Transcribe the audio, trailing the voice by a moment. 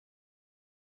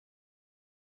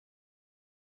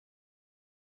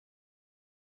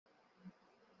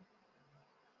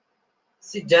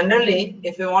See, generally,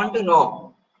 if you want to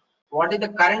know what is the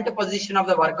current position of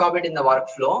the work object in the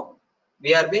workflow,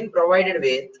 we are being provided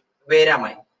with where am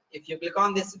I. If you click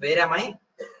on this where am I,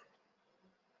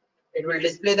 it will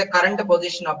display the current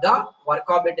position of the work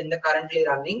object in the currently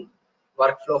running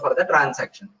workflow for the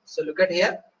transaction. So look at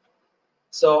here.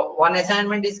 So one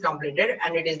assignment is completed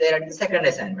and it is there at the second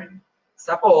assignment.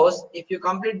 Suppose if you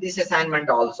complete this assignment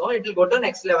also, it will go to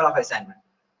next level of assignment.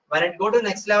 When it go to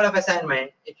next level of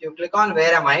assignment, if you click on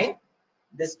where am I,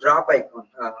 this drop icon,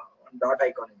 dot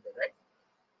icon is there, right?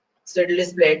 So it will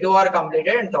display 2 are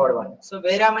completed and third one. So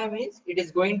where am I means it is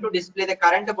going to display the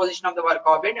current position of the work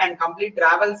object and complete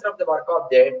travels of the work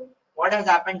object. What has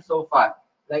happened so far?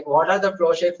 Like what are the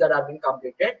flow shapes that have been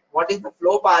completed? What is the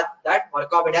flow path that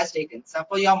work object has taken?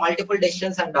 Suppose you have multiple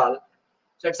decisions and all.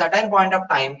 So at certain point of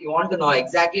time, you want to know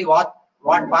exactly what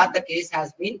path the case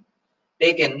has been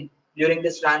taken during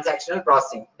this transactional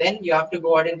processing. Then you have to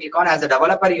go ahead and click on, as a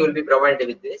developer, you will be provided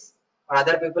with this. For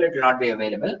other people, it will not be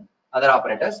available, other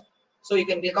operators. So you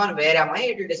can click on where am I,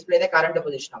 it will display the current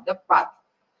position of the path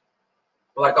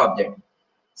work object.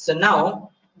 So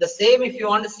now the same if you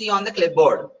want to see on the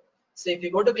clipboard. So if you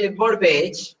go to clipboard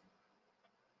page,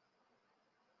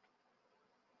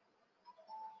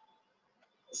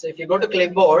 so if you go to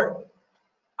clipboard,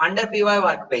 under PY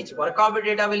work page, work object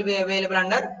data will be available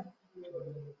under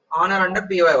on or under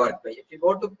PY work page. If you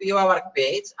go to PY work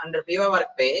page, under PY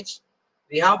work page,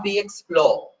 we have PX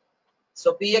flow.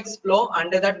 So PX flow,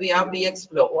 under that we have PX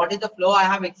flow. What is the flow I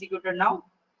have executed now?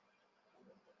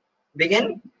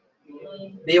 Begin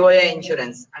BOA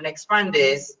insurance and expand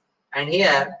this, and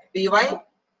here PY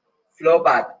flow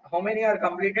path. How many are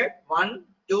completed? 1,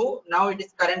 2. Now it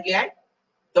is currently at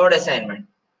third assignment.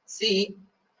 See,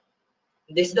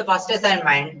 this is the first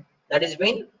assignment that is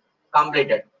been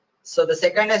completed. So the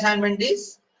second assignment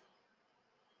is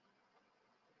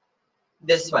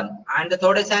this one, and the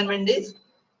third assignment is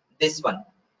this one.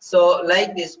 So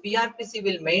like this, PRPC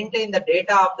will maintain the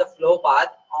data of the flow path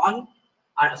on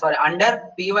under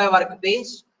PY work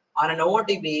page on an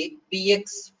OOTB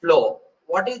PX flow.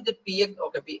 What is the PX?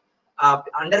 Okay,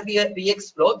 under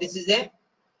PX flow, this is a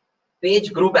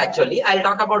page group actually. I'll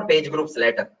talk about page groups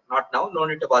later, not now, no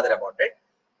need to bother about it.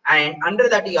 And under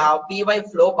that you have PY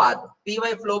flow path.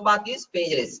 PY flow path is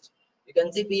page list. You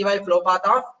can see PY flow path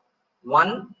of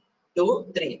 1,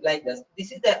 2, 3 like this.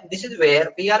 This is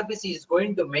where PRPC is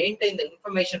going to maintain the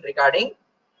information regarding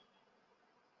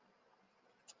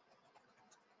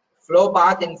flow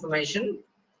path information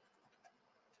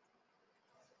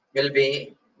will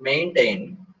be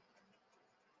maintained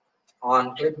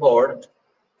on clipboard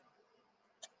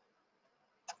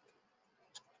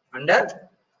under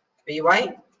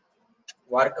PY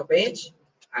work page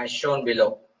as shown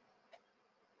below.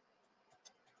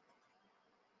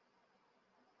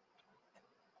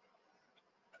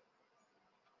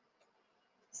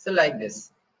 So like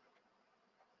this.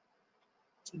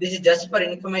 This is just for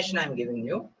information I am giving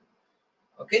you.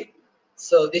 Okay.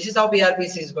 So this is how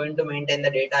PRPC is going to maintain the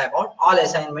data about all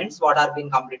assignments what are being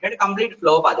completed. Complete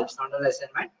flow path. It's not an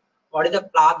assignment. What is the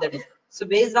path that is? So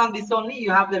based on this only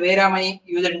you have the where am I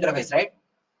user interface, right?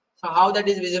 So how that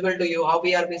is visible to you? How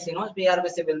PRPC knows?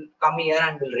 PRPC will come here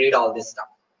and will read all this stuff.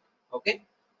 Okay.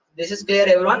 This is clear,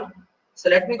 everyone. So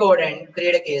let me go ahead and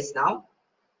create a case now.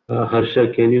 Harsha,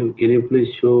 can you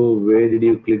please show where did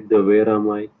you click the where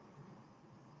am I?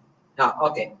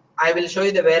 Okay, I will show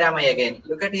you the where am I again.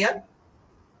 Look at here.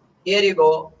 Here you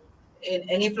go. In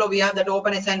any flow, we have that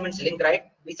open assignments link, right?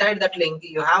 Beside that link,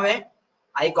 you have a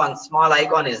icon, small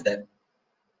icon is there.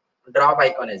 Drop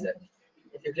icon is there.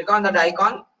 If you click on that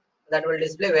icon, that will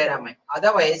display where am I.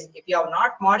 Otherwise, if you have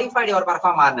not modified your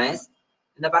performance,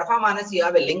 in the performance you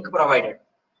have a link provided.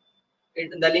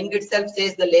 The link itself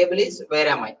says the label is where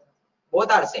am I.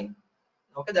 Both are same.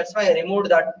 Okay, that's why I removed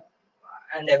that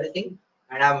and everything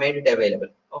and I have made it available.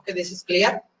 Okay, this is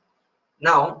clear.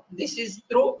 Now this is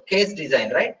through case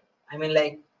design, right? I mean,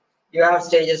 like you have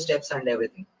stages, steps and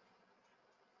everything.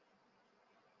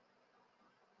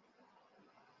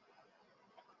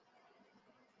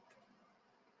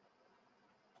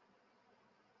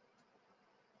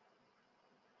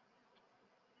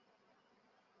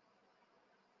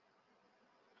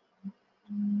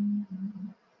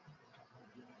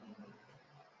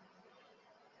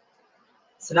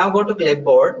 So now go to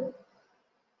clipboard.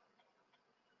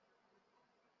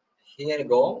 Here you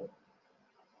go.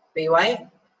 PY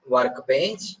work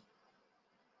page.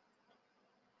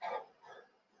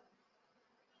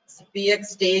 PX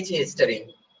stage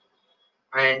history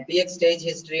and PX stage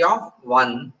history of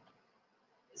 1.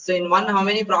 So in 1, how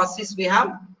many processes we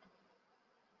have?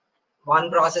 1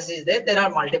 process is there. There are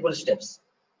multiple steps.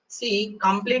 See,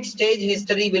 complete stage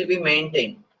history will be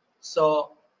maintained.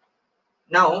 So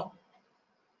now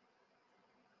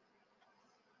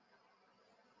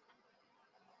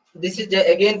this is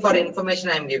again for information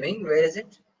I am giving. Where is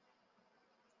it?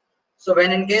 So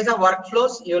when in case of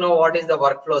workflows, you know what is the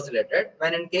workflows related.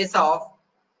 When in case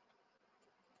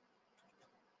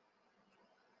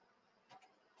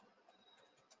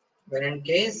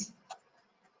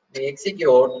we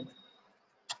execute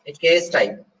a case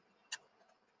type,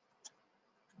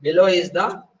 below is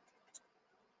the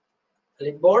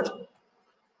clipboard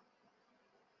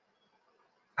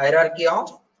hierarchy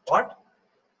of what?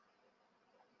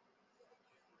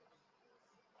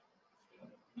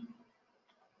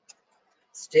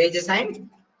 Stage assigned,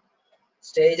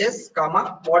 stages,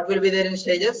 comma, what will be there in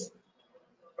stages?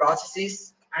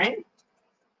 Processes and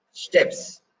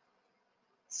steps.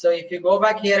 So if you go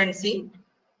back here and see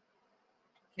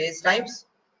case types,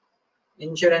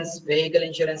 insurance, vehicle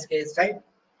insurance case type.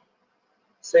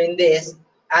 So in this,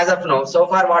 as of now, so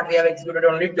far what we have executed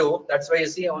only 2. That's why you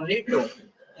see only 2.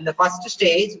 In the first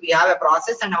stage, we have a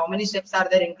process, and how many steps are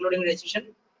there including decision?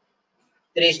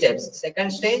 3 steps.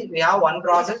 Second stage, we have 1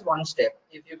 process, 1 step.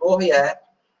 If you go here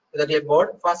to the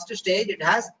clipboard, first stage it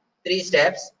has 3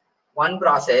 steps, 1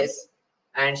 process,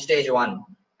 and stage 1.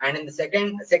 And in the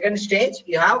second stage,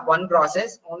 you have 1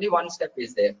 process, only 1 step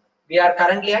is there. We are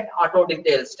currently at auto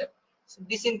detail step. So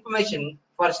this information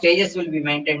for stages will be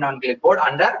maintained on clipboard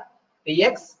under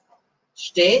PX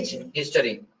stage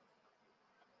history.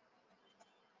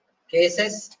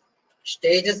 Cases,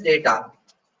 stages data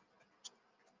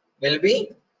will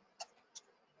be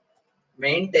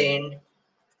maintained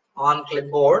on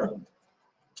clipboard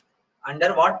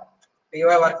under what?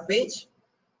 PY work page.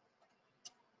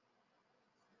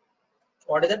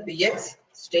 What is the PX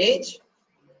stage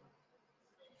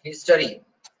history?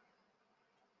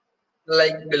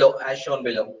 Like below, as shown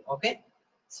below. Okay.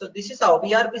 So this is how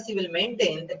PRPC will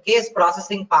maintain the case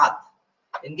processing path.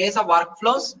 In case of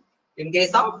workflows, in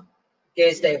case of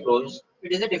case type rules,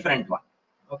 it is a different one.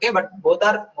 Okay, but both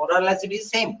are more or less it is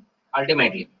same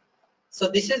ultimately. So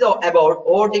this is about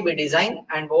OOTP design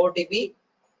and OOTP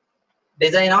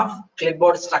design of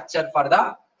clipboard structure for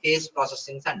the case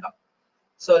processing center.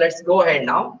 So let's go ahead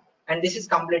now, and this is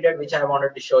completed, which I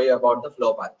wanted to show you about the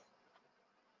flow path.